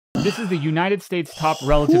This is the United States top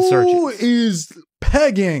relative Who searches. is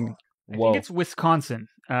pegging? I think it's Wisconsin.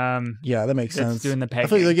 Yeah, that makes sense. Doing the I pegging.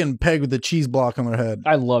 feel like they're getting pegged with the cheese block on their head.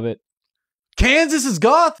 I love it. Kansas is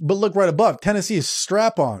goth, but look right above. Tennessee is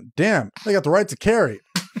strap on. Damn, they got the right to carry.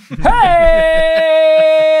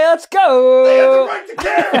 Hey, let's go. They have the right to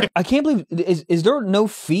carry. I can't believe, is there no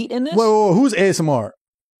feet in this? Whoa, who's ASMR?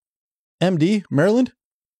 MD, Maryland?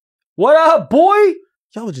 What up, boy?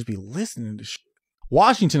 Y'all would just be listening to shit.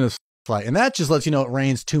 Washington is flashlight, and that just lets you know it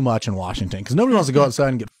rains too much in Washington because nobody wants to go outside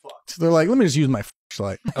and get fucked. They're like, let me just use my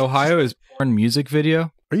flashlight. Ohio is porn music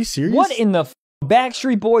video. Are you serious? What in the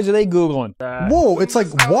Backstreet Boys are they Googling? Whoa, it's like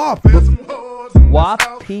WAP. WAP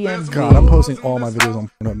PMV. God, I'm posting all my videos on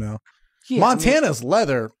Pornhub now. Yeah, Montana's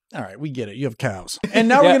leather. All right, we get it. You have cows. And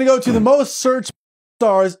now we're going to go to the most searched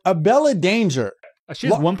stars, Abella Danger. She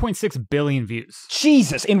has 1.6 billion views.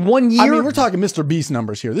 Jesus, in 1 year? I mean, we're talking Mr. Beast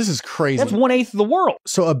numbers here. This is crazy. That's 1/8 of the world.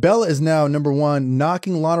 So Abella is now #1,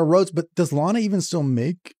 knocking Lana Rhoades. But does Lana even still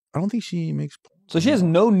make? I don't think she makes. So she has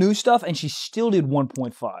no new stuff, and she still did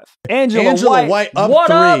 1.5. Angela White up what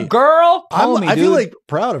 3. Up, girl? I feel like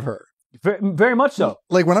proud of her. Very, very much so.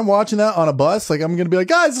 Like when I'm watching that on a bus, like I'm gonna be like,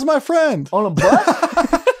 guys, this is my friend. On a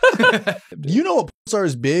bus? You know what star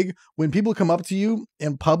is big? When people come up to you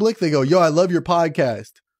in public, they go, yo, I love your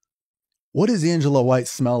podcast. What does Angela White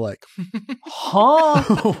smell like? Huh?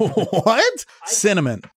 What? Cinnamon.